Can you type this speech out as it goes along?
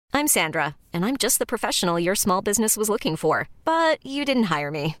I'm Sandra, and I'm just the professional your small business was looking for. But you didn't hire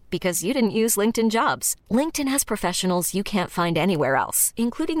me because you didn't use LinkedIn Jobs. LinkedIn has professionals you can't find anywhere else,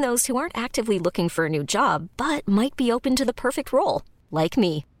 including those who aren't actively looking for a new job, but might be open to the perfect role, like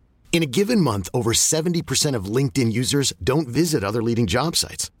me. In a given month, over 70% of LinkedIn users don't visit other leading job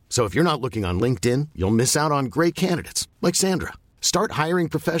sites. So if you're not looking on LinkedIn, you'll miss out on great candidates like Sandra. Start hiring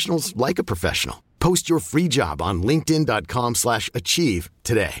professionals like a professional. Post your free job on linkedin.com/achieve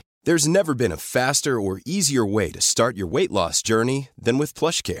today. There's never been a faster or easier way to start your weight loss journey than with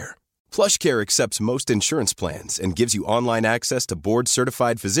PlushCare. PlushCare accepts most insurance plans and gives you online access to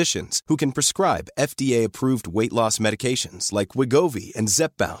board-certified physicians who can prescribe FDA-approved weight loss medications like Wegovy and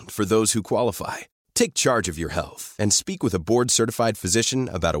Zepbound for those who qualify. Take charge of your health and speak with a board-certified physician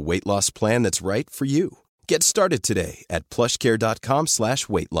about a weight loss plan that's right for you. Get started today at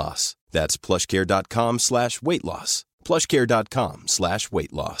plushcare.com/weightloss. That's plushcare.com/weightloss.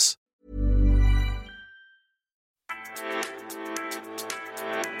 plushcare.com/weightloss.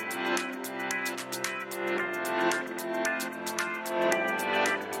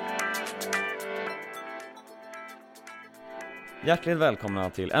 Hjärtligt välkomna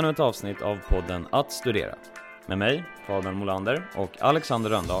till ännu ett avsnitt av podden Att studera. Med mig, Fabian Molander och Alexander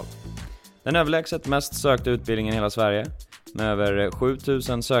Röndahl. Den överlägset mest sökta utbildningen i hela Sverige. Med över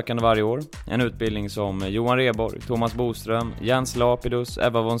 7000 sökande varje år. En utbildning som Johan Rheborg, Thomas Boström, Jens Lapidus,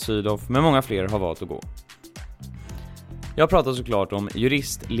 Ebba von Sydow med många fler har valt att gå. Jag pratar såklart om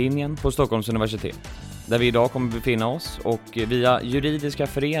juristlinjen på Stockholms universitet. Där vi idag kommer befinna oss och via juridiska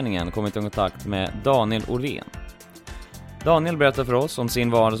föreningen kommit i kontakt med Daniel Orén. Daniel berättar för oss om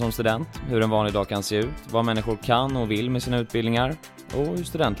sin vardag som student, hur en vanlig dag kan se ut, vad människor kan och vill med sina utbildningar och hur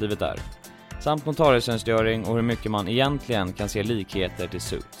studentlivet är. Samt notarietjänstgöring och hur mycket man egentligen kan se likheter till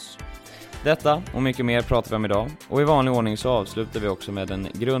Suits. Detta och mycket mer pratar vi om idag och i vanlig ordning så avslutar vi också med den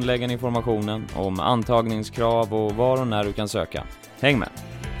grundläggande informationen om antagningskrav och var och när du kan söka. Häng med!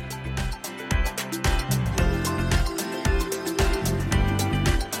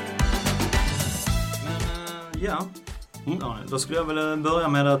 Daniel, då skulle jag väl börja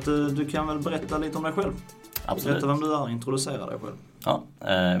med att du kan väl berätta lite om dig själv. Absolut. Berätta vem du är, introducera dig själv. Ja,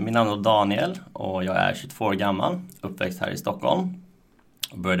 min namn är Daniel och jag är 22 år gammal, uppväxt här i Stockholm.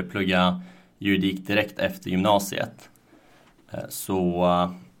 Och började plugga juridik direkt efter gymnasiet. Så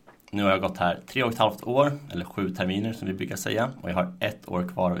nu har jag gått här 3,5 år, eller 7 terminer som vi brukar säga. Och jag har 1 år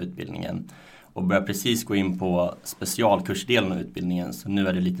kvar av utbildningen. Och börjar precis gå in på specialkursdelen av utbildningen. Så nu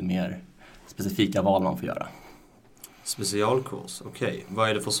är det lite mer specifika val man får göra. Specialkurs, okej. Vad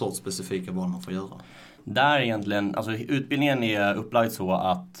är det för sorts specifika val man får göra? Där egentligen, alltså utbildningen är upplagd så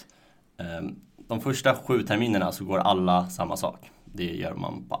att de första 7 terminerna så går alla samma sak. Det gör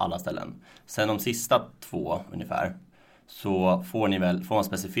man på alla ställen. Sen de sista 2 ungefär så får man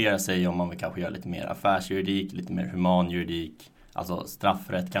specificera sig om man vill kanske göra lite mer affärsjuridik, lite mer humanjuridik, alltså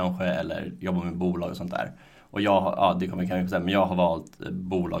straffrätt kanske eller jobba med bolag och sånt där. Och det kommer kanske säga, men jag har valt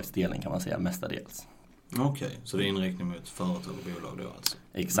bolagsdelen kan man säga mestadels. Okej, så det är inriktning mot företag och bolag då alltså?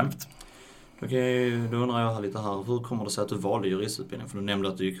 Exakt. Okej, då undrar jag lite här, hur kommer det sig att du valde juristutbildningen? För du nämnde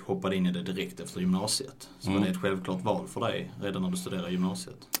att du hoppade in i det direkt efter gymnasiet. Så var det ett självklart val för dig redan när du studerade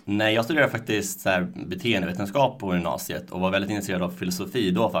gymnasiet? Nej, jag studerade faktiskt beteendevetenskap på gymnasiet och var väldigt intresserad av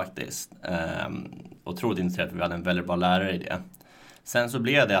filosofi då faktiskt. Otroligt intresserad för vi hade en väldigt bra lärare i det. Sen så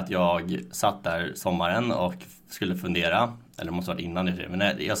blev det att jag satt där sommaren och skulle fundera, eller det måste ha varit innan det, men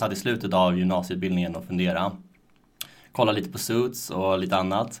jag satt i slutet av gymnasieutbildningen och fundera. Kolla lite på Suits och lite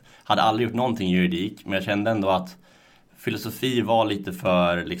annat. Hade aldrig gjort någonting juridik, men jag kände ändå att filosofi var lite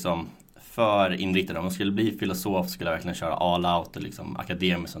för inriktad. Om man skulle bli filosof skulle jag verkligen köra all out och liksom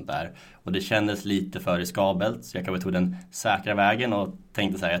akademiskt sånt där. Och det kändes lite för riskabelt, så jag kanske tog den säkra vägen och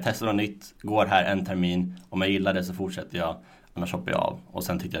tänkte så här, jag testar något nytt, går här en termin, om jag gillar det så fortsätter jag, annars hoppar jag av. Och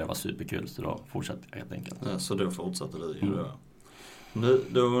sen tyckte jag det var superkul, så då fortsatte jag helt enkelt. Ja, så då fortsatte du då?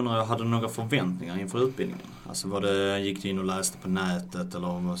 Då undrar jag, hade du några förväntningar inför utbildningen? Alltså gick du in och läste på nätet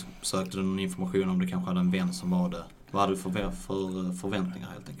eller sökte du någon information om du kanske hade en vän som var det? Vad hade du för förväntningar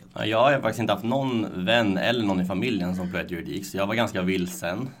helt enkelt? Jag har faktiskt inte haft någon vän eller någon i familjen som pluggat juridik, så jag var ganska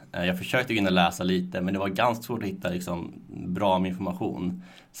vilsen. Jag försökte gå in och läsa lite, men det var ganska svårt att hitta bra information.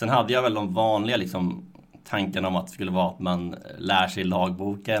 Sen hade jag väl de vanliga tanken om att det skulle vara att man lär sig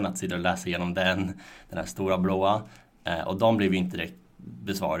lagboken, att sitta och läsa igenom den här stora blåa. Och de blev inte direkt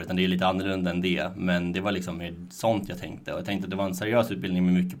besvarade, utan det är lite annorlunda än det. Men det var mer sånt jag tänkte. Och jag tänkte att det var en seriös utbildning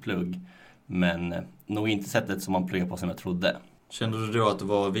med mycket plugg. Men nog inte sättet som man pluggar på som jag trodde. Kände du då att det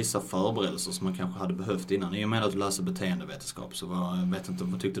var vissa förberedelser som man kanske hade behövt innan? I och med att du läser beteendevetenskap så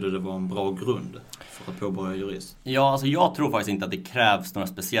vad tyckte du det var en bra grund för att påbörja jurist? Ja, alltså jag tror faktiskt inte att det krävs några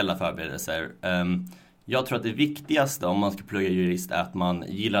speciella förberedelser. Jag tror att det viktigaste om man ska plugga jurist är att man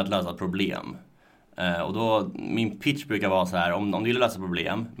gillar att lösa problem. Och då, min pitch brukar vara så här, om du gillar att lösa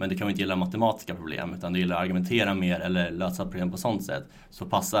problem, men du kan inte gilla matematiska problem, utan du gillar att argumentera mer eller lösa problem på sånt sätt, så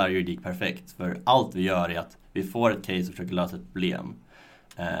passar juridik perfekt. För allt vi gör är att vi får ett case och försöker lösa ett problem.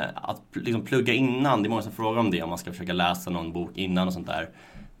 Att liksom plugga innan, det är många som frågar om det, om man ska försöka läsa någon bok innan och sånt där.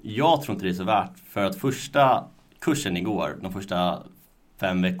 Jag tror inte det är så värt, för att första kursen igår, de första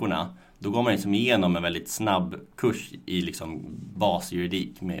 5 veckorna, då går man liksom igenom en väldigt snabb kurs i liksom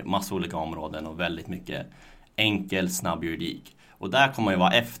basjuridik med massa olika områden och väldigt mycket enkel, snabb juridik. Och där kommer man ju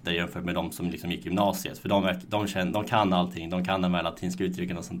vara efter jämfört med de som liksom gick gymnasiet. För de kan allting, de kan de här latinska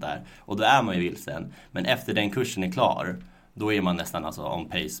uttrycken och sånt där. Och då är man ju vilsen. Men efter den kursen är klar, då är man nästan alltså on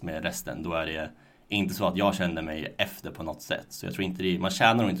pace med resten. Då är det inte så att jag kände mig efter på något sätt. Så jag tror inte man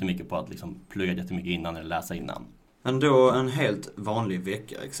tjänar nog inte så mycket på att liksom plugga jättemycket innan eller läsa innan. Men då en helt vanlig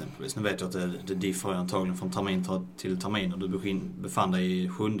vecka exempelvis. Nu vet jag att det diffar antagligen från termin till termin och du befann dig i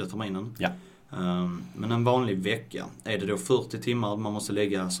 7:e terminen. Ja. Men en vanlig vecka, är det då 40 timmar man måste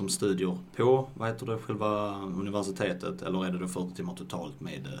lägga som studier på själva universitetet, eller är det då 40 timmar totalt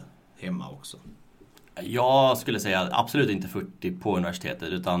med hemma också? Jag skulle säga absolut inte 40 på universitetet,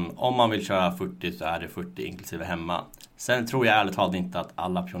 utan om man vill köra 40 så är det 40 inklusive hemma. Sen tror jag ärligt talat inte att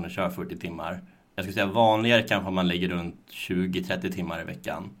alla personer kör 40 timmar. Jag skulle säga vanligare kanske man lägger runt 20-30 timmar i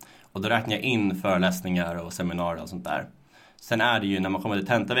veckan. Och då räknar jag in föreläsningar och seminarier och sånt där. Sen är det ju när man kommer till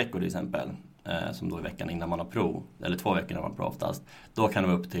tentaveckor till exempel, som då är veckan innan man har prov, eller 2 veckor innan man har prov oftast, då kan det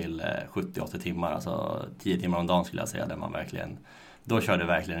vara upp till 70-80 timmar, alltså 10 timmar om dagen skulle jag säga, där man verkligen, då kör det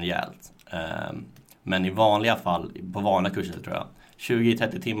verkligen rejält. Men i vanliga fall, på vanliga kurser tror jag,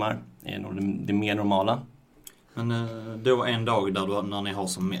 20-30 timmar är nog det mer normala. Men då en dag när ni har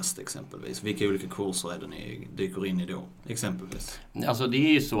som mest exempelvis, vilka olika kurser är det ni dyker in i då exempelvis? Alltså det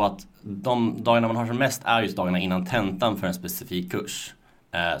är ju så att de dagarna man har som mest är just dagarna innan tentan för en specifik kurs.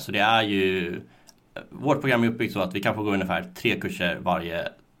 Så det är ju, vårt program är uppbyggt så att vi kan få gå ungefär 3 kurser varje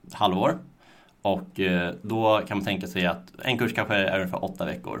halvår. Och då kan man tänka sig att en kurs kanske är ungefär 8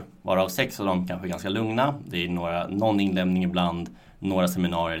 veckor. Varav 6 av dem kanske är ganska lugna. Det är någon inlämning ibland, några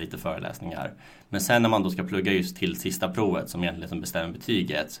seminarier, lite föreläsningar. Men sen när man då ska plugga just till sista provet som egentligen bestämmer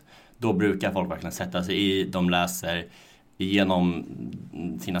betyget, då brukar folk verkligen sätta sig i, de läser igenom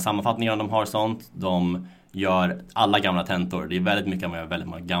sina sammanfattningar om de har sånt. De gör alla gamla tentor. Det är väldigt mycket man gör väldigt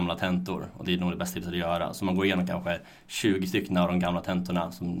många gamla tentor. Och det är nog det bästa att göra. Så man går igenom kanske 20 stycken av de gamla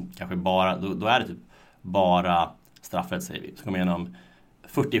tentorna som kanske bara, då är det typ bara straffrätt säger vi. Så kommer man igenom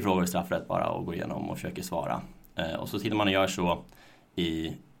 40 frågor i straffrätt bara och går igenom och försöker svara. Och så sitter man och gör så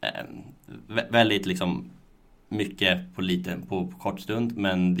i väldigt liksom mycket på kort stund,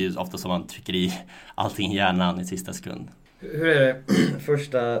 men det är ofta som man trycker i allting i hjärnan i sista sekund. Hur är det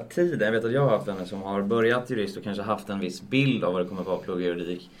första tiden? Jag vet att jag har haft vänner som har börjat jurist och kanske haft en viss bild av vad det kommer att vara att plugga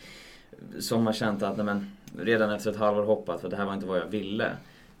juridik, som har känt att redan efter ett halvår hoppat för det här var inte vad jag ville.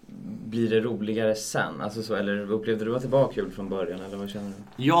 Blir det roligare sen? Alltså så, eller upplevde du att det var kul från början? Eller vad känner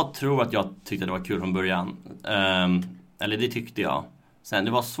du? Jag tror att jag tyckte att det var kul från början. Eller det tyckte jag. Sen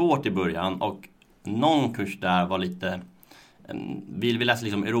det var svårt i början och någon kurs där var lite... Vi läste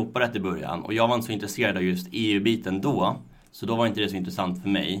liksom Europarätt i början och jag var inte så intresserad av just EU-biten då. Så då var inte det så intressant för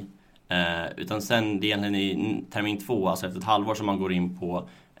mig. Utan sen det är egentligen i termin 2, alltså efter ett halvår som man går in på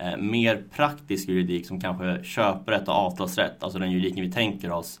mer praktisk juridik som kanske köprätt och avtalsrätt. Alltså den juridiken vi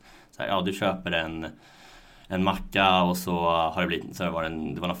tänker oss. Så här, ja, du köper en macka och så har det blivit så det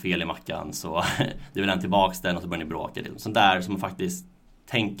var något fel i mackan så du vill den tillbaks den och så börjar ni bråka. Sånt där som man faktiskt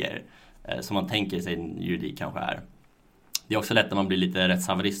tänker, som man tänker sig en juridik kanske är. Det är också lätt när man blir lite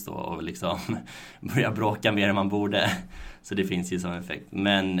rättshaverist och liksom börjar bråka mer än man borde. Så det finns ju som effekt.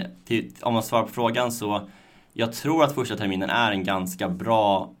 Men om man svarar på frågan så jag tror att första terminen är en ganska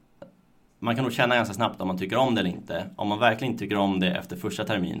bra... Man kan nog känna ganska snabbt om man tycker om det eller inte. Om man verkligen inte tycker om det efter första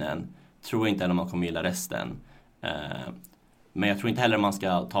terminen tror jag inte heller man kommer gilla resten. Men jag tror inte heller man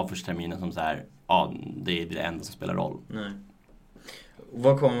ska ta första terminen som så här, ja, det är det enda som spelar roll. Nej.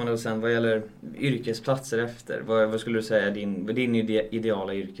 Vad kommer man då sen vad gäller yrkesplatser efter? Vad skulle du säga är din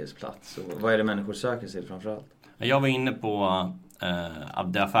ideala yrkesplats? Och vad är det människor söker sig framförallt? Jag var inne på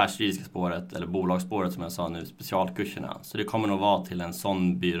det affärsjuridiska spåret eller bolagsspåret som jag sa nu, specialkurserna. Så det kommer nog vara till en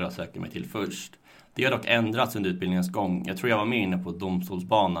sån byrå jag söker mig till först. Det har dock ändrats under utbildningens gång. Jag tror jag var mer inne på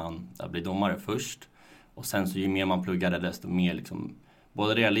domstolsbanan där jag blir domare först. Och sen så ju mer man pluggade desto mer liksom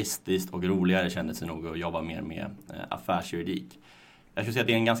både realistiskt och roligare kändes det nog att jobba mer med affärsjuridik. Jag skulle säga att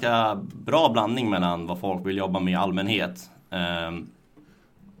det är en ganska bra blandning mellan vad folk vill jobba med i allmänhet.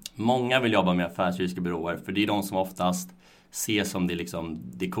 Många vill jobba med affärsjuridiska byråer, för det är de som oftast ses som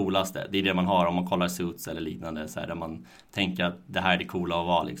det coolaste. Det är det man har om man kollar Suits eller liknande, så här, där man tänker att det här är det coola att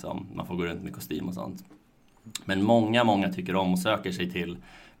vara. Liksom. Man får gå runt med kostym och sånt. Men många tycker om och söker sig till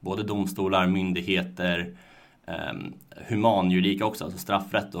både domstolar, myndigheter, humanjuridik också, alltså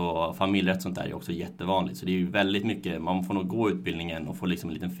straffrätt och familjerätt, sånt där är också jättevanligt. Så det är ju väldigt mycket, man får nog gå utbildningen och få liksom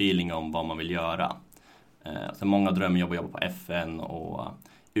en liten feeling om vad man vill göra. Så många drömmer om att jobba på FN och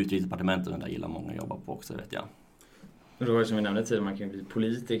utrikesdepartementet, där gillar många att jobba på också, vet jag. Och då, som vi nämnde tidigare, man kan ju bli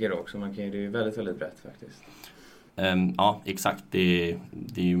politiker också, det är ju väldigt, väldigt brett faktiskt. Ja, exakt.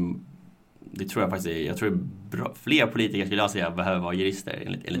 Det tror jag faktiskt är, jag tror fler politiker skulle jag säga behöver vara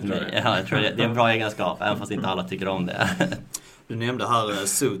jurister enligt mig. Ja, jag tror det är en bra egenskap, även fast inte alla tycker om det. Du nämnde här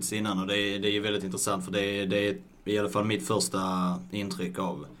Suits innan, och det är ju väldigt intressant, för det är i alla fall mitt första intryck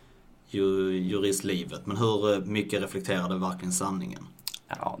av juristlivet. Men hur mycket reflekterade verkligen sanningen?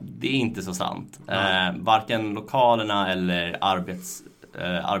 Ja, det är inte så sant. Varken lokalerna eller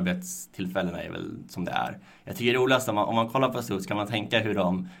arbetstillfällena är väl som det är. Jag tycker det är roligast om man kollar på Suits, kan man tänka hur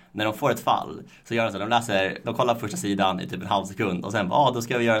när de får ett fall, så gör de så, de kollar på första sidan i typ en halv sekund och sen då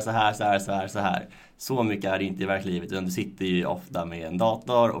ska vi göra så här. Så mycket är det inte i verkligheten, utan du sitter ju ofta med en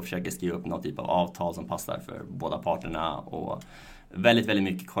dator och försöker skriva upp någon typ av avtal som passar för båda parterna, och väldigt, väldigt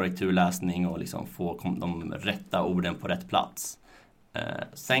mycket korrekturläsning och liksom få de rätta orden på rätt plats.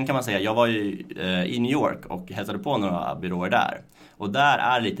 Sen kan man säga, jag var ju i New York och hälsade på några byråer där. Och där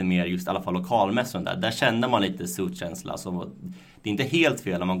är lite mer just i alla fall lokalmässan där. Där känner man lite suitkänsla. Så det är inte helt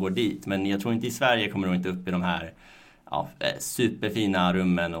fel om man går dit. Men jag tror inte i Sverige kommer de inte upp i de här superfina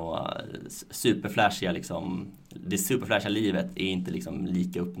rummen och superflashiga liksom. Det superflashiga livet är inte liksom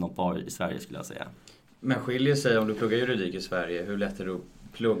lika uppnåbart i Sverige, skulle jag säga. Men skiljer sig om du pluggar juridik i Sverige, hur lätt är det att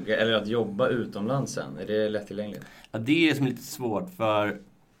plugga eller att jobba utomlands sen? Är det lättillgängligt? Ja, det är som lite svårt, för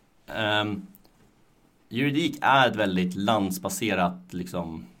juridik är ett väldigt landsbaserat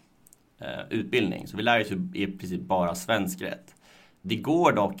liksom, utbildning. Så vi lär ju i princip bara svensk rätt. Det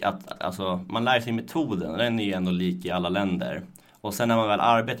går dock att man lär sig metoden, och den är ju ändå lik i alla länder. Och sen när man väl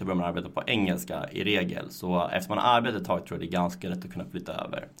arbetar börjar man arbeta på engelska i regel. Så efter man har arbetat ett tag tror jag det är ganska lätt att kunna flytta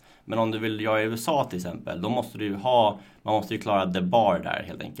över. Men om du vill göra i USA till exempel, då måste man måste ju klara the bar där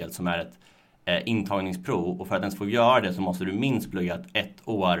helt enkelt, som är ett intagningsprov. Och för att ens få göra det så måste du minst plugga ett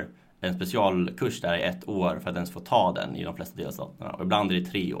år, en specialkurs där i 1 år för att ens få ta den i de flesta delstaterna. Och ibland är det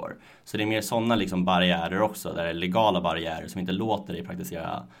 3 år. Så det är mer sådana liksom barriärer också, där det är legala barriärer som inte låter dig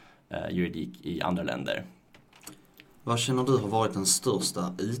praktisera juridik i andra länder. Vad känner du har varit den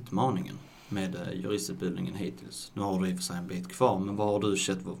största utmaningen med juristutbildningen hittills? Nu har du i och för sig en bit kvar, men vad har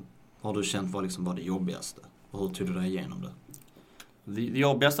du känt var liksom det jobbigaste? Och hur tog du dig igenom det? Det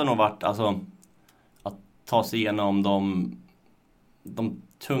jobbigaste har nog varit att ta sig igenom de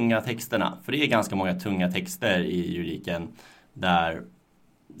tunga texterna. För det är ganska många tunga texter i juridiken där,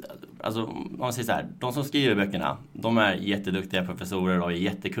 om man säger så här, de som skriver böckerna, de är jätteduktiga professorer och är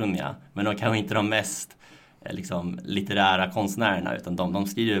jättekunniga, men de kanske inte de mest liksom litterära konstnärerna, utan de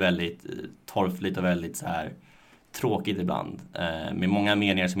skriver väldigt torftigt och väldigt så här tråkigt ibland, med många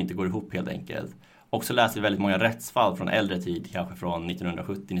meningar som inte går ihop helt enkelt. Och så läser vi väldigt många rättsfall från äldre tid, kanske från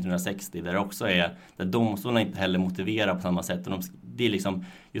 1970-1960, där det också är där domstolarna inte heller motiverar på samma sätt. Och det är liksom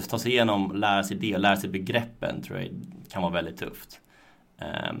just ta sig igenom, lära sig begreppen, tror jag kan vara väldigt tufft.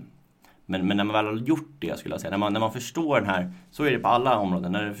 Men när man väl har gjort det, skulle jag säga, när man förstår den här, så är det på alla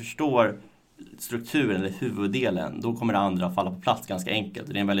områden, när du förstår strukturen eller huvuddelen, då kommer det andra falla på plats ganska enkelt.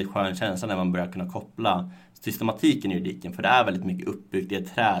 Och det är en väldigt skön känsla när man börjar kunna koppla systematiken i juridiken, för det är väldigt mycket uppbyggt i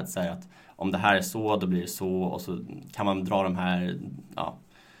ett träd, så att om det här är så, då blir det så, och så kan man dra de här,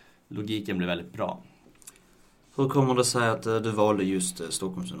 logiken blir väldigt bra. Hur kommer det sig att du valde just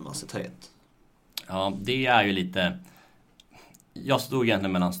Stockholms universitet? Ja, det är ju lite, jag stod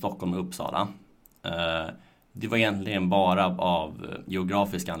egentligen mellan Stockholm och Uppsala. Det var egentligen bara av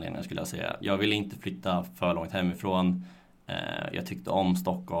geografiska anledningar, skulle jag säga. Jag ville inte flytta för långt hemifrån. Jag tyckte om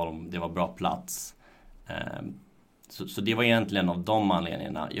Stockholm, det var bra plats. Så det var egentligen av de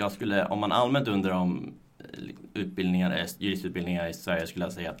anledningarna. Om man allmänt undrar om juristutbildningar i Sverige, skulle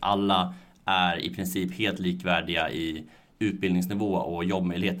jag säga att alla är i princip helt likvärdiga i utbildningsnivå och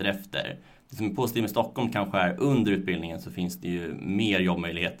jobbmöjligheter efter. Det som är positivt med Stockholm kanske är under utbildningen så finns det ju mer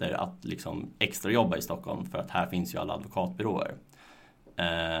jobbmöjligheter att liksom extra jobba i Stockholm, för att här finns ju alla advokatbyråer.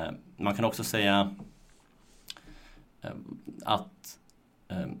 Man kan också säga att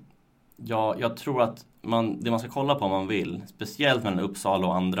jag tror att det man ska kolla på om man vill, speciellt mellan Uppsala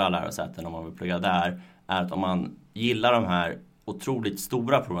och andra lärosäten om man vill plugga där, är att om man gillar de här otroligt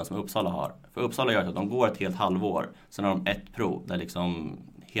stora proven som Uppsala har. För Uppsala gör att de går ett helt halvår, sen har de ett prov där liksom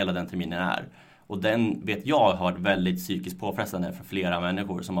hela den terminen är. Och den vet jag har varit väldigt psykiskt påfrestande för flera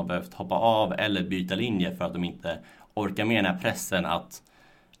människor som har behövt hoppa av eller byta linje för att de inte orkar med den här pressen att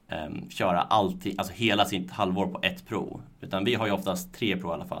köra alltid, alltså hela sitt halvår på ett prov. Utan vi har ju oftast 3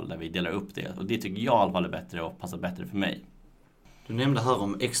 prov i alla fall där vi delar upp det. Och det tycker jag i alla fall är bättre och passar bättre för mig. Du nämnde här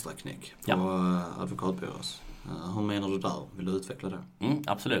om extraknäck på advokatbyrås. Hur menar du där? Vill du utveckla det?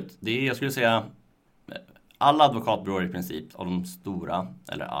 Absolut. Jag skulle säga alla advokatbyråer i princip, av de stora,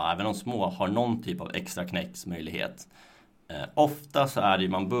 eller även de små, har någon typ av extraknäcksmöjlighet. Ofta så är det,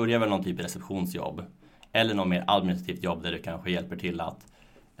 man börjar väl någon typ av receptionsjobb. Eller någon mer administrativt jobb där du kanske hjälper till att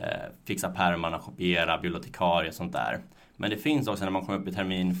fixa pärmarna, kopiera, bibliotekarie och sånt där. Men det finns också när man kommer upp i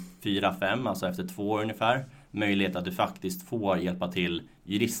termin 4-5, alltså efter 2 år ungefär, möjlighet att du faktiskt får hjälpa till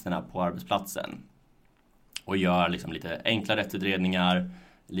juristerna på arbetsplatsen. Och gör liksom lite enkla rättsutredningar,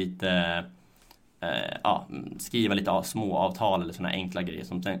 lite skriva lite små avtal eller sådana enkla grejer.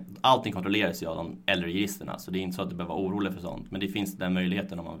 Allting kontrolleras ju av de äldre juristerna, så det är inte så att du behöver vara orolig för sånt. Men det finns den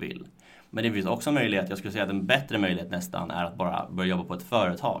möjligheten om man vill. Men det finns också en möjlighet, jag skulle säga att en bättre möjlighet nästan är att bara börja jobba på ett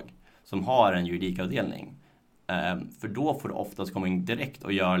företag som har en juridikavdelning. För då får du oftast komma in direkt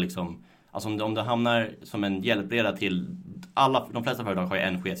och göra liksom, alltså om du hamnar som en hjälpreda till de flesta företag har ju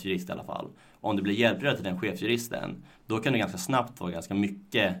en chefsjurist i alla fall. Och om du blir hjälpreda till den chefsjuristen, då kan du ganska snabbt få ganska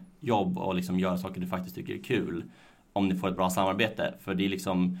mycket jobb och liksom göra saker du faktiskt tycker är kul om ni får ett bra samarbete. För det är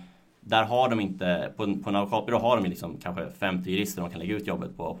liksom, där har de inte, på en advokatbyrå har de liksom kanske 50 jurister de kan lägga ut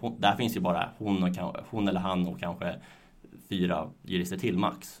jobbet på. Där finns ju bara hon eller han och kanske 4 jurister till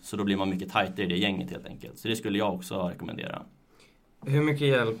max. Så då blir man mycket tajtare i det gänget helt enkelt. Så det skulle jag också rekommendera. Hur mycket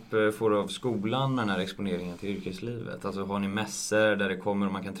hjälp får du av skolan med den här exponeringen till yrkeslivet? Alltså har ni mässor där det kommer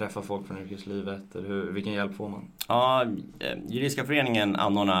och man kan träffa folk från yrkeslivet? Eller vilken hjälp får man? Ja, Juridiska föreningen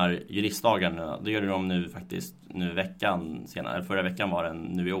anordnar juristdagar. Det gör de nu faktiskt nu veckan senare. Förra veckan var den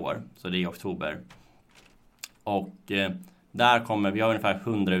nu i år, så det är i oktober. Och där kommer, vi har ungefär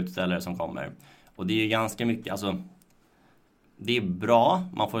 100 utställare som kommer. Och det är ju ganska mycket, alltså det är bra,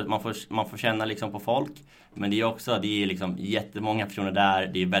 man får känna liksom på folk. Men det är liksom jättemånga personer där,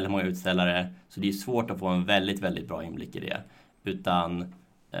 det är väldigt många utställare. Så det är svårt att få en väldigt, väldigt bra inblick i det. Utan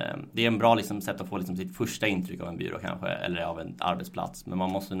det är en bra liksom sätt att få liksom sitt första intryck av en byrå kanske, eller av en arbetsplats. Men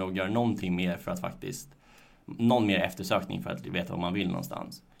man måste nog göra någonting mer för att faktiskt, någon mer eftersökning för att veta vad man vill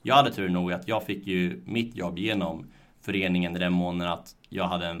någonstans. Jag hade tur nog att jag fick ju mitt jobb genom föreningen i den månaden att jag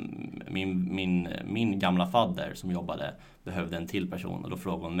hade min gamla fadder som jobbade behövde en till person och då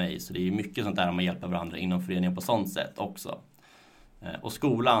frågade hon mig. Så det är mycket sånt där om man hjälper varandra inom föreningen på sånt sätt också. Och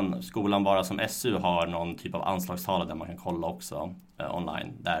skolan bara som SU har någon typ av anslagstavla där man kan kolla också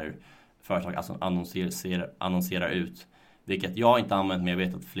online där företag alltså annonserar ut. Vilket jag inte använt, men jag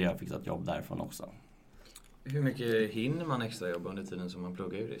vet att flera har fixat jobb därifrån också. Hur mycket hinner man extra jobba under tiden som man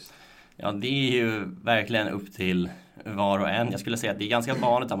pluggar jurist? Ja, det är ju verkligen upp till var och en. Jag skulle säga att det är ganska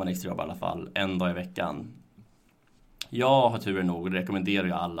vanligt att man extra jobbar i alla fall en dag i veckan. Jag har turen nog och rekommenderar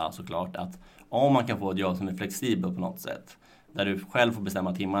ju alla såklart att om man kan få ett jobb som är flexibel på något sätt, där du själv får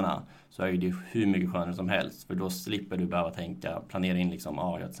bestämma timmarna, så är det hur mycket skönare som helst. För då slipper du behöva planera in liksom, jag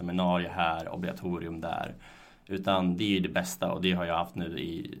har ett seminarium här, obligatorium där. Utan det är ju det bästa och det har jag haft nu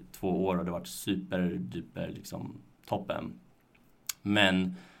i 2 år och det har varit superduper liksom toppen.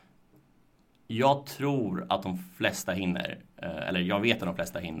 Men jag tror att de flesta hinner, eller jag vet att de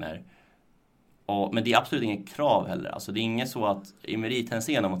flesta hinner. Men det är absolut ingen krav heller. Alltså det är inget så att i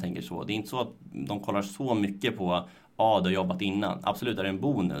merithänseende om man tänker så. Det är inte så att de kollar så mycket på du har jobbat innan. Absolut är det en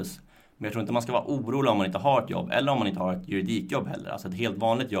bonus. Men jag tror inte man ska vara orolig om man inte har ett jobb. Eller om man inte har ett juridikjobb heller. Alltså ett helt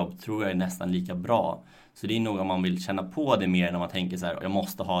vanligt jobb tror jag är nästan lika bra. Så det är nog om man vill känna på det mer när man tänker så här: jag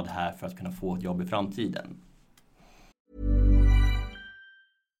måste ha det här för att kunna få ett jobb i framtiden.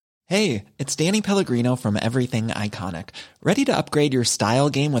 Hey, it's Danny Pellegrino from Everything Iconic. Ready to upgrade your style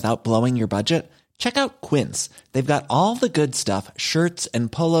game without blowing your budget? Check out Quince. They've got all the good stuff, shirts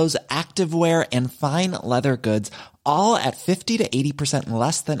and polos, activewear and fine leather goods, all at 50 to 80%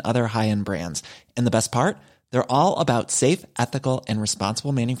 less than other high-end brands. And the best part? They're all about safe, ethical and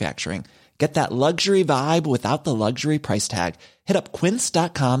responsible manufacturing. Get that luxury vibe without the luxury price tag. Hit up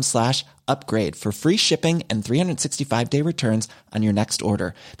quince.com/upgrade for free shipping and 365-day returns on your next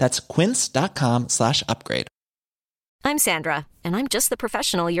order. That's quince.com/upgrade. I'm Sandra, and I'm just the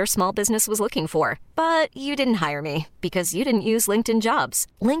professional your small business was looking for. But you didn't hire me because you didn't use LinkedIn Jobs.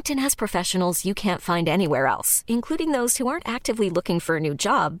 LinkedIn has professionals you can't find anywhere else, including those who aren't actively looking for a new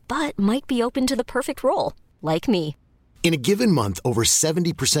job, but might be open to the perfect role, like me. In a given month, over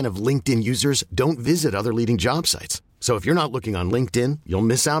 70% of LinkedIn users don't visit other leading job sites. So if you're not looking on LinkedIn, you'll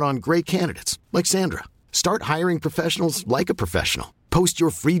miss out on great candidates like Sandra. Start hiring professionals like a professional. Post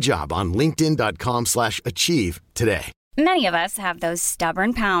your free job on linkedin.com/achieve today. Many of us have those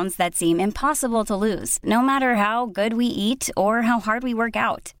stubborn pounds that seem impossible to lose, no matter how good we eat or how hard we work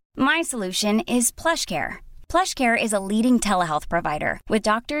out. My solution is PlushCare. PlushCare is a leading telehealth provider with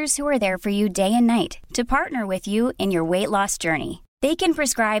doctors who are there for you day and night to partner with you in your weight loss journey. They can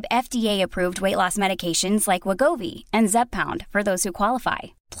prescribe FDA-approved weight loss medications like Wegovy and Zepbound for those who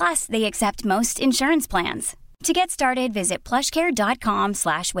qualify. Plus, they accept most insurance plans. To get started, visit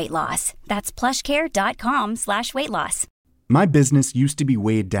plushcare.com/weightloss. That's plushcare.com/weightloss. My business used to be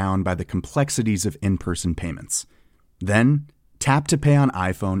weighed down by the complexities of in-person payments. Then, Tap to Pay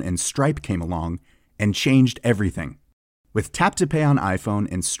on iPhone and Stripe came along and changed everything. With Tap to Pay on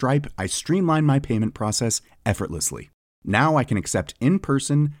iPhone and Stripe, I streamlined my payment process effortlessly. Now I can accept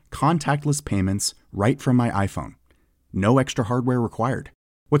in-person, contactless payments right from my iPhone. No extra hardware required.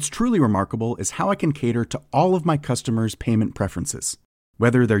 What's truly remarkable is how I can cater to all of my customers' payment preferences.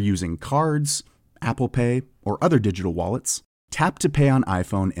 Whether they're using cards, Apple Pay, or other digital wallets, Tap to Pay on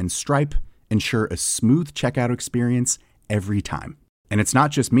iPhone and Stripe ensure a smooth checkout experience every time. And it's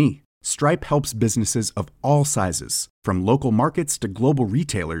not just me. Stripe helps businesses of all sizes, from local markets to global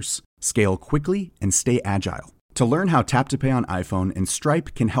retailers, scale quickly and stay agile. To learn how Tap to Pay on iPhone and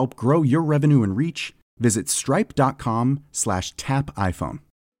Stripe can help grow your revenue and reach, visit stripe.com/tapiphone.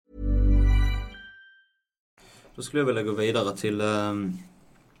 Då skulle jag vilja gå vidare till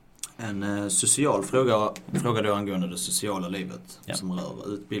en social fråga då angående det sociala livet som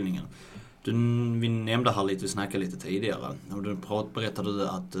rör utbildningen. Vi nämnde här lite, vi snackade lite tidigare. Och du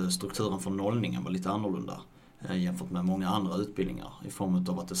berättade att strukturen för nollningen var lite annorlunda jämfört med många andra utbildningar i form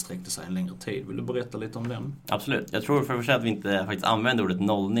av att det sträckte sig en längre tid. Vill du berätta lite om den? Absolut. Jag tror för att vi inte faktiskt använder ordet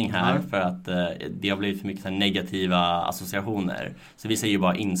nollning här för att det har blivit för mycket så här negativa associationer. Så vi säger ju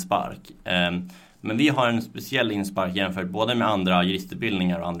bara inspark. Men vi har en speciell inspark jämfört både med andra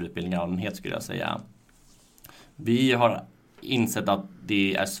juristutbildningar och andra utbildningar i allmänhet, skulle jag säga. Vi har insett att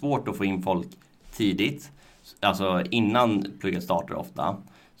det är svårt att få in folk tidigt, alltså innan plugget startar ofta.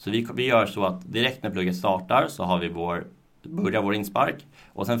 Så vi gör så att direkt när plugget startar så har vi börjar vår inspark,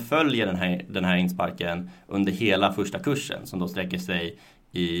 och sen följer den här insparken under hela första kursen som då sträcker sig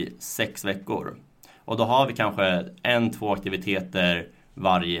i 6 veckor. Och då har vi kanske 1-2 aktiviteter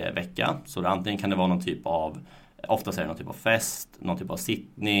varje vecka. Så antingen kan det vara någon typ av, oftast är det någon typ av fest, någon typ av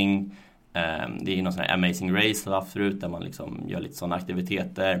sittning. Det är någon sån här amazing race vi haft förut där man liksom gör lite sådana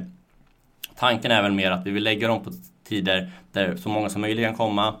aktiviteter. Tanken är väl mer att vi vill lägga dem på tider där så många som möjligt kan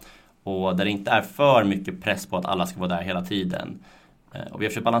komma och där det inte är för mycket press på att alla ska vara där hela tiden. Och vi har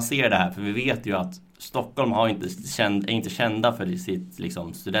försökt balansera det här, för vi vet ju att Stockholm är inte kända för sitt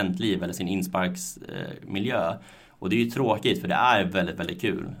liksom studentliv eller sin insparksmiljö. Och det är ju tråkigt, för det är väldigt, väldigt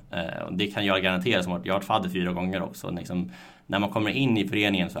kul. Och det kan jag garantera, som jag har varit fadder 4 gånger också. Liksom, när man kommer in i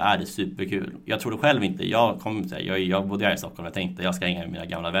föreningen så är det superkul. Jag tror det själv inte. Jag bodde här i Stockholm och jag tänkte jag ska hänga med mina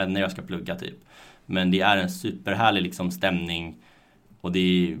gamla vänner, jag ska plugga typ. Men det är en superhärlig liksom stämning. Och det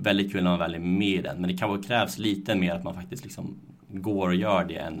är väldigt kul när man väl är med i den. Men det kan krävs lite mer att man faktiskt liksom går och gör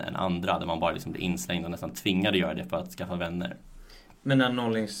det än andra. Där man bara liksom blir inslängd och nästan tvingad att göra det för att skaffa vänner. Men när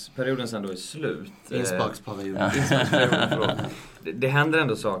nollningsperioden sen då är slut. Insparksperioden. Det händer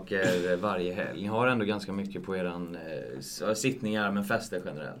ändå saker varje helg. Ni har ändå ganska mycket på eran sittningar, men fester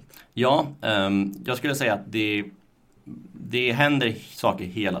generellt. Ja, jag skulle säga att det händer saker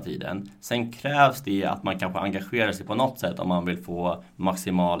hela tiden. Sen krävs det att man kanske engagerar sig på något sätt om man vill få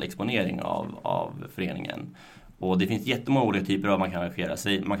maximal exponering av föreningen. Och det finns jättemånga olika typer av man kan engagera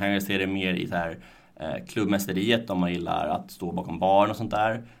sig. Man kan engagera sig mer i så här klubbmästeriet om man gillar att stå bakom baren och sånt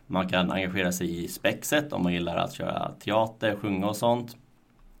där. Man kan engagera sig i spexet om man gillar att köra teater, sjunga och sånt.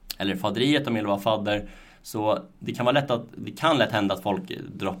 Eller fadderiet om man gillar att vara fadder. Så det kan lätt hända att folk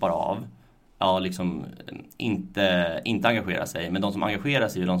droppar av. Ja, liksom inte engagerar sig. Men de som engagerar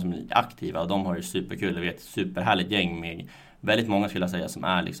sig är de som är aktiva, och de har ju superkul. Vi är ett superhärligt gäng med väldigt många, skulle jag säga, som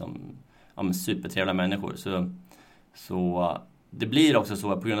är liksom supertrevliga människor. Så det blir också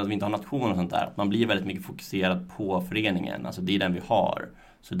så, på grund av att vi inte har nation och sånt där, att man blir väldigt mycket fokuserad på föreningen. Alltså det är den vi har.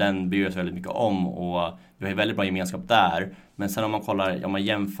 Så den bryr oss väldigt mycket om, och vi har väldigt bra gemenskap där. Men sen om man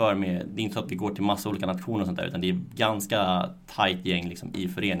jämför med, det är inte så att vi går till massa olika nationer och sånt där, utan det är ganska tajt gäng liksom i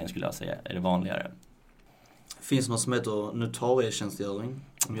föreningen, skulle jag säga, är det vanligare. finns något som heter notarietjänstgöring.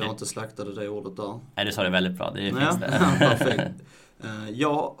 Om jag inte slaktade det ordet där. Nej, det sa det väldigt bra. Det finns det. Perfekt.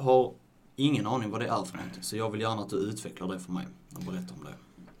 Jag har ingen aning vad det är för någonting. Så jag vill gärna att du utvecklar det för mig och berättar om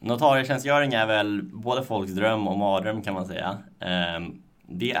det. Notarietjänstgöring är väl både folks dröm och mardröm kan man säga.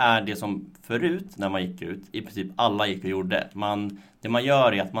 Det är det som förut när man gick ut, i princip alla gick och gjorde. Det man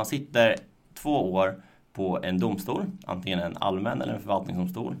gör är att man sitter 2 år på en domstol, antingen en allmän eller en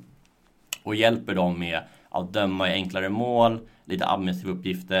förvaltningsdomstol, och hjälper dem med att döma i enklare mål, lite administrativa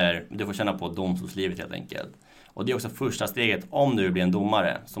uppgifter. Du får känna på domstolslivet helt enkelt. Och det är också första steget. Om du blir en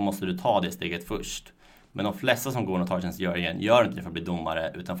domare så måste du ta det steget först. Men de flesta som går notarietjänstgöringen gör inte det för att bli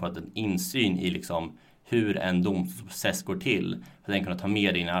domare, utan för att en insyn i liksom hur en domstolsprocess går till, för att den kunna ta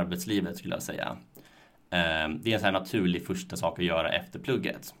med dig in i arbetslivet skulle jag säga. Det är en sån här naturlig första sak att göra efter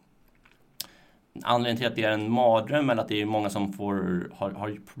plugget. Anledningen till att det är en mardröm eller att det är många som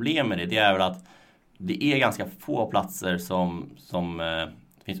har problem med det är väl att det är ganska få platser som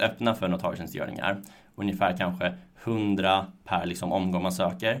finns öppna för notarietjänstgöringar. Ungefär kanske 100 per liksom omgång man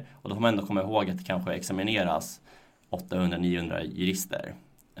söker. Och då får man ändå komma ihåg att det kanske examineras 800-900 jurister.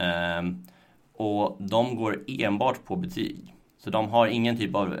 Och de går enbart på betyg. Så de har ingen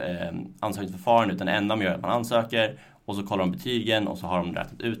typ av ansökningsförfarande, utan det enda de gör är att man ansöker och så kollar de betygen och så har de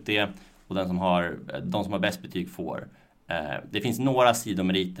räknat ut det. Och de som har bäst betyg får. Det finns några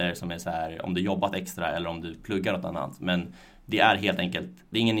sidomeriter som är så här om du jobbat extra eller om du pluggar något annat. Men det är helt enkelt,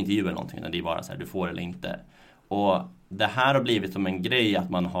 det är ingen intervju eller någonting, utan det är bara så här, du får eller inte. Och det här har blivit som en grej att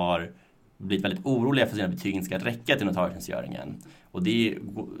man har blivit väldigt oroliga för att sina betyg ska räcka till notarietjänstgöringen. Och det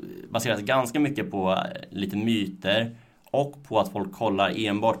baseras ganska mycket på lite myter och på att folk kollar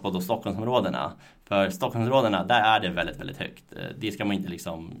enbart på Stockholmsområdena. För Stockholmsområdena, där är det väldigt, väldigt högt. Det ska man inte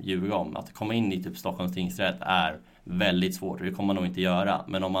liksom ljuga om. Att komma in i typ Stockholms tingsrätt är väldigt svårt och det kommer man nog inte göra.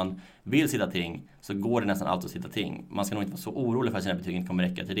 Men om man vill sitta ting så går det nästan alltid att sitta ting. Man ska nog inte vara så orolig för att sina betyg inte kommer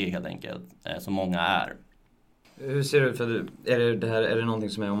räcka till det helt enkelt. Som många är. Hur ser det ut? Är det någonting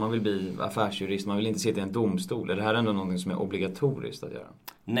som är, om man vill bli affärsjurist, man vill inte sitta i en domstol, är det här ändå någonting som är obligatoriskt att göra?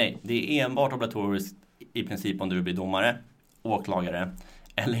 Nej, det är enbart obligatoriskt i princip om du vill bli domare, åklagare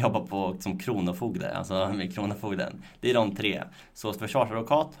eller jobba som kronofogde, alltså med kronofogden. Det är de 3. Så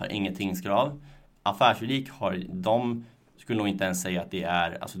försvarsadvokat har inget tingskrav. Affärsjuridik de skulle nog inte ens säga att det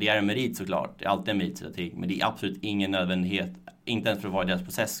är en merit såklart. Det är alltid en merit, men det är absolut ingen nödvändighet, inte ens för att vara deras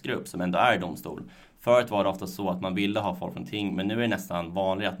processgrupp som ändå är domstol. Förut var det ofta så att man ville ha folk från ting, men nu är det nästan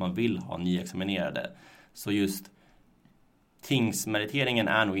vanligt att man vill ha nyexaminerade. Så just tingsmeriteringen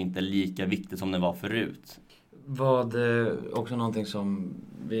är nog inte lika viktig som den var förut. Vad också någonting som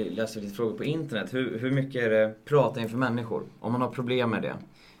vi läste lite frågor på internet. Hur mycket är det prata inför människor? Om man har problem med det.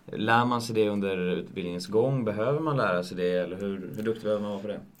 Lär man sig det under utbildningens gång? Behöver man lära sig det? Eller hur duktig behöver man vara på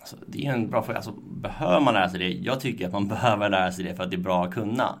det? Alltså, det är en bra fråga. Alltså, behöver man lära sig det? Jag tycker att man behöver lära sig det för att det är bra att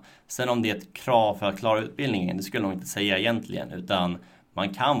kunna. Sen om det är ett krav för att klara utbildningen, det skulle jag nog inte säga egentligen. Utan man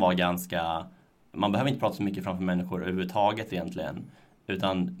kan vara man behöver inte prata så mycket framför människor överhuvudtaget egentligen.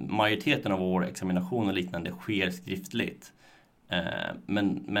 Utan majoriteten av vår examination och liknande sker skriftligt.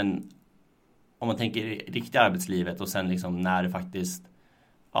 Men om man tänker i riktiga arbetslivet och sen liksom när det faktiskt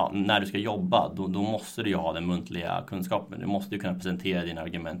när du ska jobba, då måste du ju ha den muntliga kunskapen. Du måste ju kunna presentera dina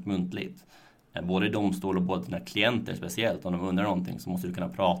argument muntligt. Både i domstol och både dina klienter speciellt. Om de undrar någonting så måste du kunna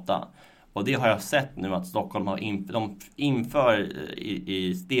prata. Och det har jag sett nu att Stockholm de inför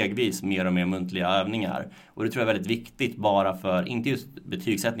i stegvis mer och mer muntliga övningar. Och det tror jag är väldigt viktigt bara för, inte just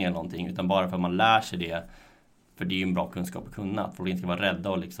betygssättning eller någonting, utan bara för att man lär sig det. För det är ju en bra kunskap att kunna. Att folk inte ska vara rädda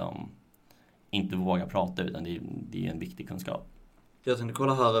och liksom inte våga prata, utan det är en viktig kunskap. Jag tänkte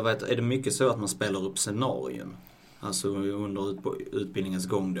kolla här, är det mycket så att man spelar upp scenarion? Alltså under utbildningens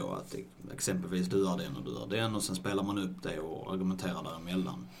gång då, att exempelvis du har den och sen spelar man upp det och argumenterar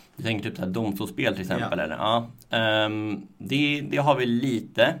däremellan. Du tänker typ så här domstolsspel till exempel? Ja. Eller? Ja. Det har vi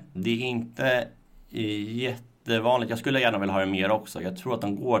lite. Det är inte jättevanligt. Jag skulle gärna vilja ha det mer också. Jag tror att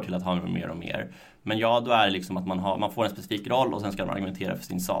de går till att ha det mer och mer. Men ja, då är det liksom att man får en specifik roll och sen ska man argumentera för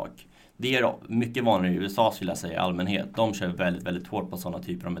sin sak. Det är mycket vanligare i USA skulle jag säga i allmänhet. De kör väldigt, väldigt hårt på sådana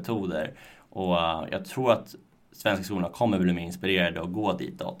typer av metoder. Och jag tror att svenska skolorna kommer bli mer inspirerade och gå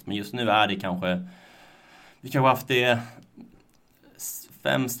ditåt. Men just nu är det kanske, vi kanske har haft det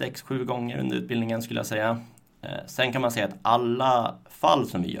 5, 6, 7 gånger under utbildningen skulle jag säga. Sen kan man säga att alla fall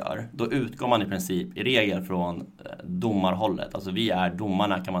som vi gör, då utgår man i princip i regel från domarhållet. Alltså vi är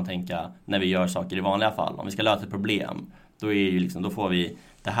domarna kan man tänka när vi gör saker i vanliga fall. Om vi ska lösa ett problem, då får vi,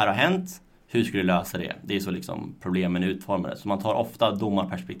 det här har hänt, hur ska du lösa det? Det är så liksom problemen är utformade. Så man tar ofta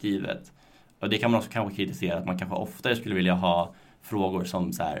domarperspektivet. Och det kan man också kanske kritisera, att man kanske oftare skulle vilja ha frågor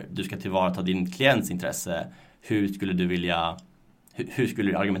som så här, du ska tillvarata din klients intresse. hur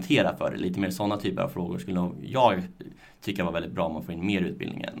skulle du argumentera för det? Lite mer sådana typer av frågor skulle nog jag tycka var väldigt bra om man får in mer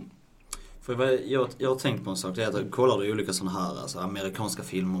utbildningen. För jag har tänkt på en sak, det är att jag kollar du olika sådana här alltså amerikanska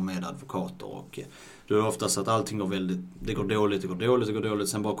filmer med advokater och då är det oftast att allting går dåligt,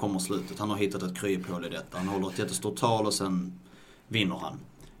 sen bara kommer slutet. Han har hittat ett kryphål i detta, han håller ett jättestort tal och sen vinner han.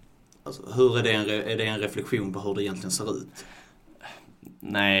 Alltså, hur är det en reflektion på hur det egentligen ser ut?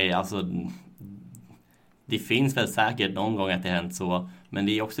 Nej, alltså det finns väl säkert någon gång att det hänt så, men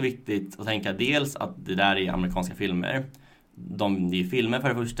det är också viktigt att tänka dels att det där är amerikanska filmer. Det är filmer för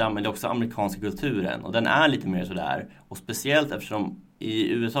det första, men det är också amerikanska kulturen och den är lite mer sådär. Och speciellt eftersom i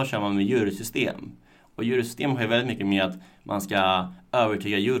USA kör man med jurysystem. Och jurysystem har ju väldigt mycket med att man ska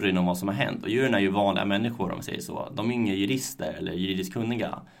övertyga juryn om vad som har hänt. Och juryn är ju vanliga människor om man säger så. De är inga jurister eller juridiskt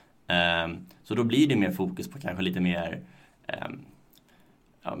kunniga. Så då blir det mer fokus på kanske lite mer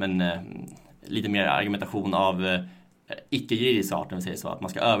lite mer argumentation av icke-juridisk art om man säger så. Att man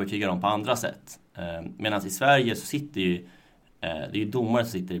ska övertyga dem på andra sätt. Medan i Sverige så sitter ju det är ju domare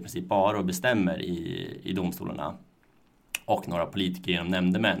som sitter i princip bara och bestämmer i domstolarna. Och några politiker genom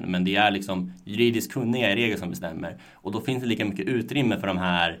nämndemän. Men det är liksom juridiskt kunniga i regel som bestämmer. Och då finns det lika mycket utrymme för de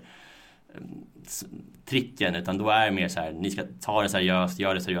här tricken. Utan då är det mer så här, ni ska ta det seriöst,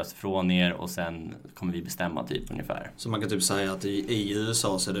 göra det seriöst från er. Och sen kommer vi bestämma typ ungefär. Så man kan typ säga att i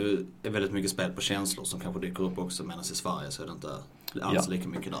USA så är det väldigt mycket spel på känslor som kanske dyker upp också. Medan i Sverige så är det inte alls lika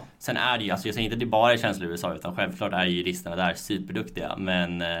mycket där. Sen är det ju, alltså jag säger inte att det bara är känslor i USA. Utan självklart är juristerna där superduktiga.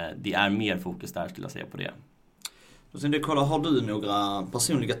 Men det är mer fokus där skulle jag säga på det. Och sen kolla, har du några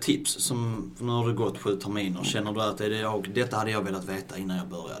personliga tips som, nu har du gått 7 terminer, känner du att detta hade jag velat veta innan jag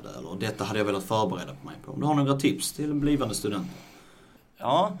började eller detta hade jag velat förbereda på mig på? Om du har några tips till blivande studenter?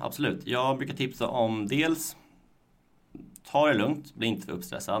 Ja, absolut. Jag brukar tipsa om dels ta det lugnt, bli inte för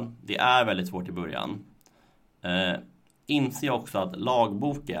uppstressad. Det är väldigt svårt i början. Inse också att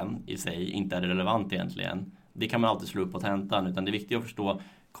lagboken i sig inte är relevant egentligen. Det kan man alltid slå upp på tentan, utan det är viktigt att förstå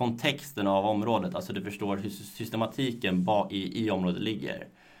kontexten av området, alltså du förstår hur systematiken i området ligger.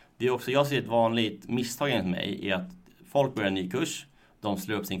 Det är också, jag ser ett vanligt misstag enligt mig är att folk börjar en ny kurs, de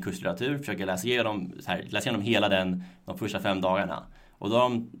slår upp sin kurslitteratur, försöker läsa igenom hela de första 5 dagarna. Och då har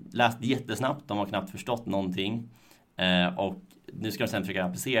de läst jättesnabbt, de har knappt förstått någonting och nu ska de sen försöka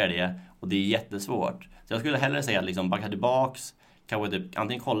applicera det och det är jättesvårt. Så jag skulle hellre säga att liksom backa tillbaks, kanske typ,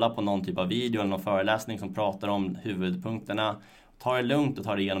 antingen kolla på någon typ av video eller någon föreläsning som pratar om huvudpunkterna. Ta det lugnt och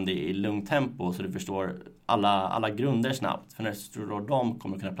ta det igenom det i lugnt tempo så du förstår alla grunder snabbt. För när du förstår dem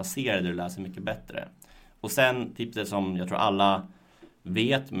kommer du kunna placera det där du läser mycket bättre. Och sen tipset som jag tror alla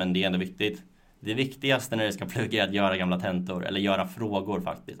vet, men det är ändå viktigt. Det viktigaste när du ska plugga är att göra gamla tentor eller göra frågor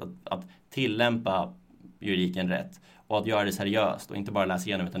faktiskt. Att tillämpa juridiken rätt och att göra det seriöst och inte bara läsa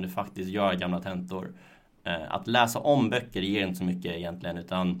igenom utan du faktiskt gör gamla tentor. Att läsa om böcker ger inte så mycket egentligen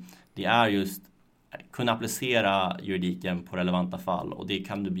utan det är just kunna applicera juridiken på relevanta fall och det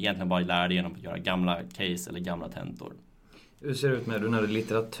kan du egentligen bara lära dig genom att göra gamla case eller gamla tentor. Hur ser det ut med, du nämnde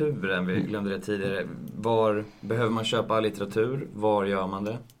litteraturen, vi glömde det tidigare. Var behöver man köpa litteratur? Var gör man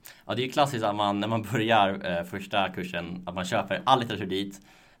det? Ja, det är klassiskt att när man börjar första kursen att man köper all litteratur dit.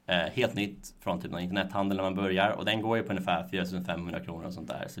 Helt nytt från typ någon internethandel när man börjar och den går ju på ungefär 4 500 kronor och sånt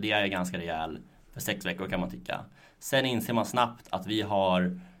där. Så det är ganska rejäl för 6 veckor kan man tycka. Sen inser man snabbt att vi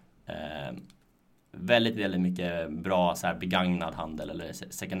har väldigt, väldigt mycket bra så här begagnad handel eller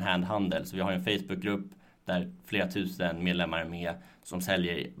second hand handel. Så vi har en Facebookgrupp där flera tusen medlemmar är med som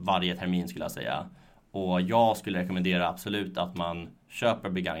säljer varje termin skulle jag säga. Och jag skulle rekommendera absolut att man köper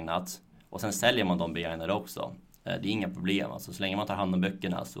begagnat och sen säljer man de begagnade också. Det är inga problem. Alltså, så länge man tar hand om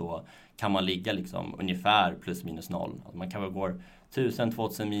böckerna så kan man ligga liksom ungefär plus minus noll. Alltså, man kan väl gå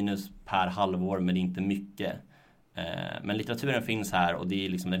 1000-2000 minus per halvår men det är inte mycket. Men litteraturen finns här och det är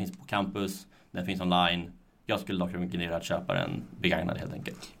liksom, den finns på campus, den finns online. Jag skulle dock rekommendera att köpa den begagnad helt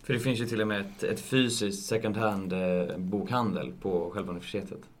enkelt. För det finns ju till och med ett fysiskt second hand bokhandel på själva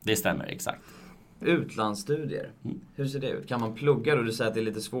universitetet. Det stämmer, exakt. Utlandsstudier, hur ser det ut? Kan man plugga då? Du säger att det är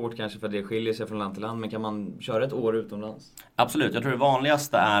lite svårt kanske för att det skiljer sig från land till land. Men kan man köra ett år utomlands? Absolut, jag tror det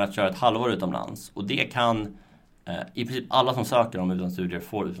vanligaste är att köra ett halvår utomlands. Och det kan i princip alla som söker om utlandsstudier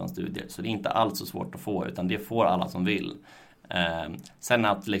får utlandsstudier. Så det är inte alls så svårt att få utan det får alla som vill. Sen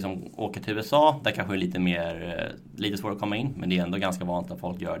att liksom åka till USA, där kanske är lite svårt att komma in. Men det är ändå ganska vanligt att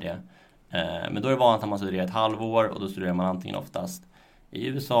folk gör det. Men då är det vanligt att man studerar ett halvår och då studerar man antingen oftast i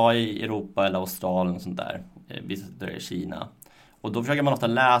USA, i Europa eller Australien och sånt där. Vissa studerar i Kina. Och då försöker man ofta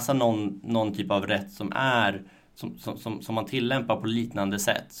läsa någon typ av rätt som är som man tillämpar på liknande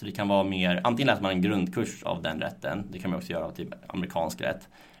sätt. Så det kan vara mer, antingen läser man en grundkurs av den rätten. Det kan man också göra av typ amerikansk rätt.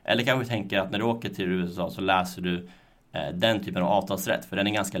 Eller kanske tänker att när du åker till USA så läser du den typen av avtalsrätt, för den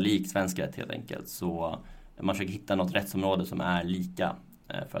är ganska lik svensk rätt helt enkelt. Så man försöker hitta något rättsområde som är lika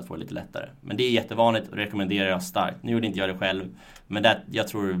för att få det lite lättare. Men det är jättevanligt och rekommenderar jag starkt. Nu gjorde inte jag det själv, men jag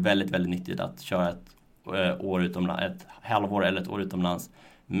tror det är väldigt, väldigt nyttigt att köra ett halvår eller ett år utomlands.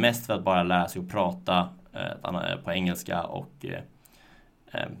 Mest för att bara lära sig att prata på engelska och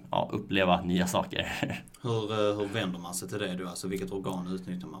uppleva nya saker. Hur vänder man sig till det då? Alltså vilket organ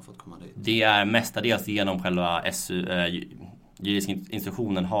utnyttjar man för att komma dit? Det är mestadels genom själva juridiska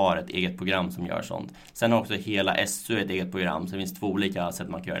institutionen har ett eget program som gör sånt. Sen har också hela SU ett eget program, så det finns 2 olika sätt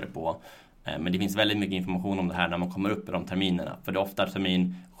man kan göra det på. Men det finns väldigt mycket information om det här när man kommer upp i de terminerna. För det är ofta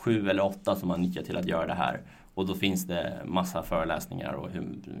termin 7 eller 8 som man nyttjar till att göra det här. Och då finns det massa föreläsningar och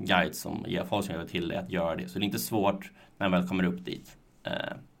guides som ger folk som gör till det att göra det. Så det är inte svårt när man väl kommer upp dit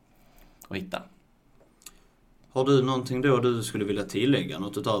att hitta. Har du någonting då du skulle vilja tillägga?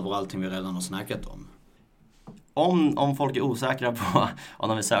 Något utöver allting vi redan har snackat om? Om folk är osäkra på om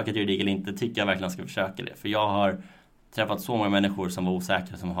de vill söka till juridik eller inte, tycker jag verkligen ska försöka det. För jag har träffat så många människor som var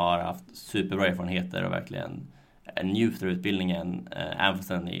osäkra, som har haft superbra erfarenheter och verkligen njuter av utbildningen, även fast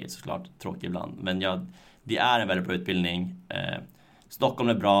den är såklart tråkig ibland. Men det är en väldigt bra utbildning. Stockholm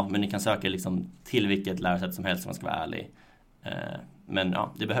är bra, men ni kan söka liksom till vilket lärosäte som helst om man ska vara ärlig. Men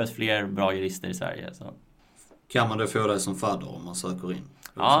ja, det behövs fler bra jurister i Sverige. Så. Kan man då få det som fadder om man söker in?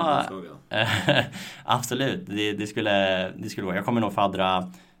 Ja, absolut. Det skulle vara. Jag kommer nog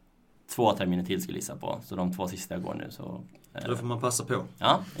faddra 2 terminer till, skulle jag gissa på. Så de 2 sista jag går nu. Så då får man passa på.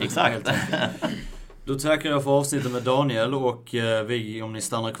 Ja, exakt. Då tackar jag för avsnittet med Daniel, och vi, om ni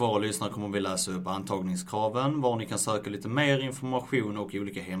stannar kvar och lyssnar, kommer vi läsa upp antagningskraven, var ni kan söka lite mer information och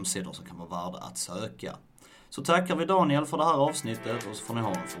olika hemsidor som kan vara värda att söka. Så tackar vi Daniel för det här avsnittet, och så får ni ha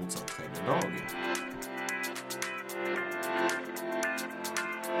en fortsatt trevlig dag.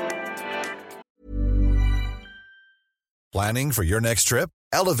 Planning for your next trip?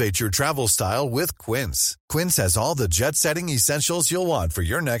 Elevate your travel style with Quince. Quince has all the jet-setting essentials you'll want for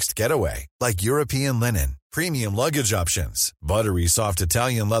your next getaway, like European linen, premium luggage options, buttery soft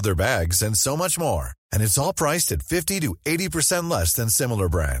Italian leather bags, and so much more. And it's all priced at 50 to 80% less than similar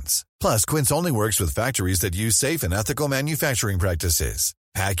brands. Plus, Quince only works with factories that use safe and ethical manufacturing practices.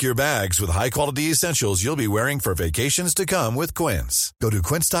 Pack your bags with high-quality essentials you'll be wearing for vacations to come with Quince. Go to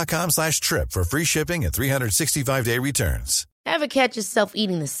quince.com/trip for free shipping and 365-day returns. Ever catch yourself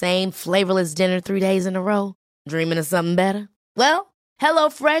eating the same flavorless dinner 3 days in a row? Dreaming of something better? Well,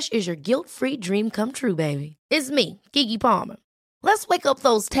 HelloFresh is your guilt-free dream come true, baby. It's me, Keke Palmer. Let's wake up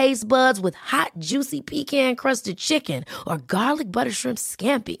those taste buds with hot, juicy pecan-crusted chicken or garlic butter shrimp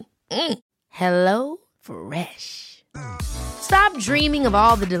scampi. Hello Fresh. Stop dreaming of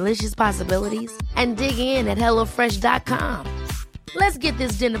all the delicious possibilities and dig in at HelloFresh.com. Let's get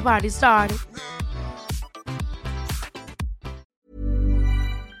this dinner party started.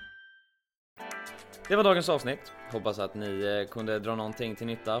 Det var dagens avsnitt. Hoppas att ni kunde dra någonting till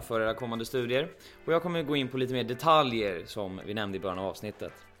nytta för era kommande studier. Och jag kommer gå in på lite mer detaljer som vi nämnde i början av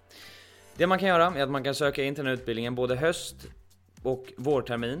avsnittet. Det man kan göra är att man kan söka in till den här utbildningen både höst- och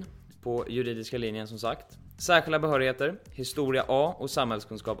vårtermin på juridiska linjen som sagt. Särskilda behörigheter, historia A och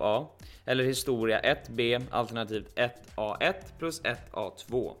samhällskunskap A, eller historia 1B alternativt 1A1 plus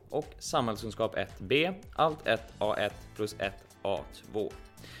 1A2 och samhällskunskap 1B allt 1A1 plus 1A2.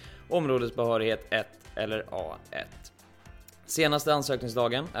 Områdesbehörighet 1 eller A1. Senaste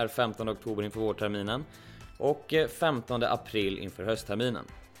ansökningsdagen är 15 oktober inför vårterminen och 15 april inför höstterminen.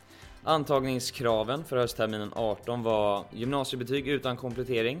 Antagningskraven för höstterminen 18 var gymnasiebetyg utan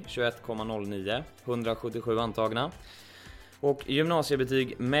komplettering 21,09, 177 antagna. Och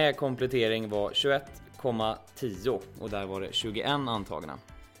gymnasiebetyg med komplettering var 21,10 och där var det 21 antagna.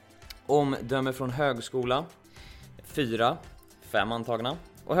 Omdöme från högskola 4, 5 antagna.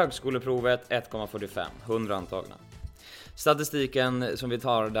 Och högskoleprovet 1,45, 100 antagna. Statistiken som vi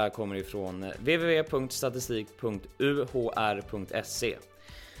tar där kommer ifrån www.statistik.uhr.se.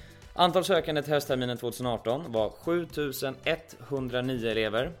 Antal sökande till höstterminen 2018 var 7109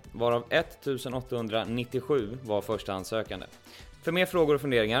 elever, varav 1897 var förstahandssökande. För mer frågor och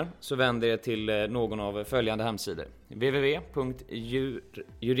funderingar så vänd er till någon av följande hemsidor: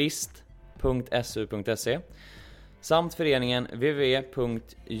 www.jurist.su.se samt föreningen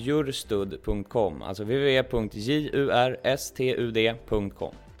www.jurstud.com, alltså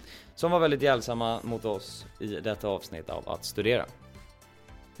www.jurstud.com, som var väldigt hjälpsamma mot oss i detta avsnitt av Att studera.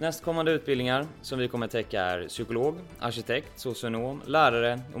 Nästkommande utbildningar som vi kommer täcka är psykolog, arkitekt, socionom,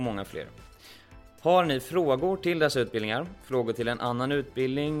 lärare och många fler. Har ni frågor till dessa utbildningar, frågor till en annan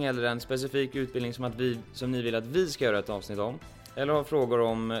utbildning eller en specifik utbildning som ni vill att vi ska göra ett avsnitt om, eller har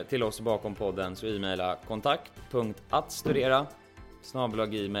frågor till oss bakom podden så e-maila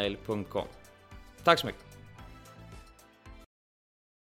kontakt.attstudera@gmail.com. Tack så mycket!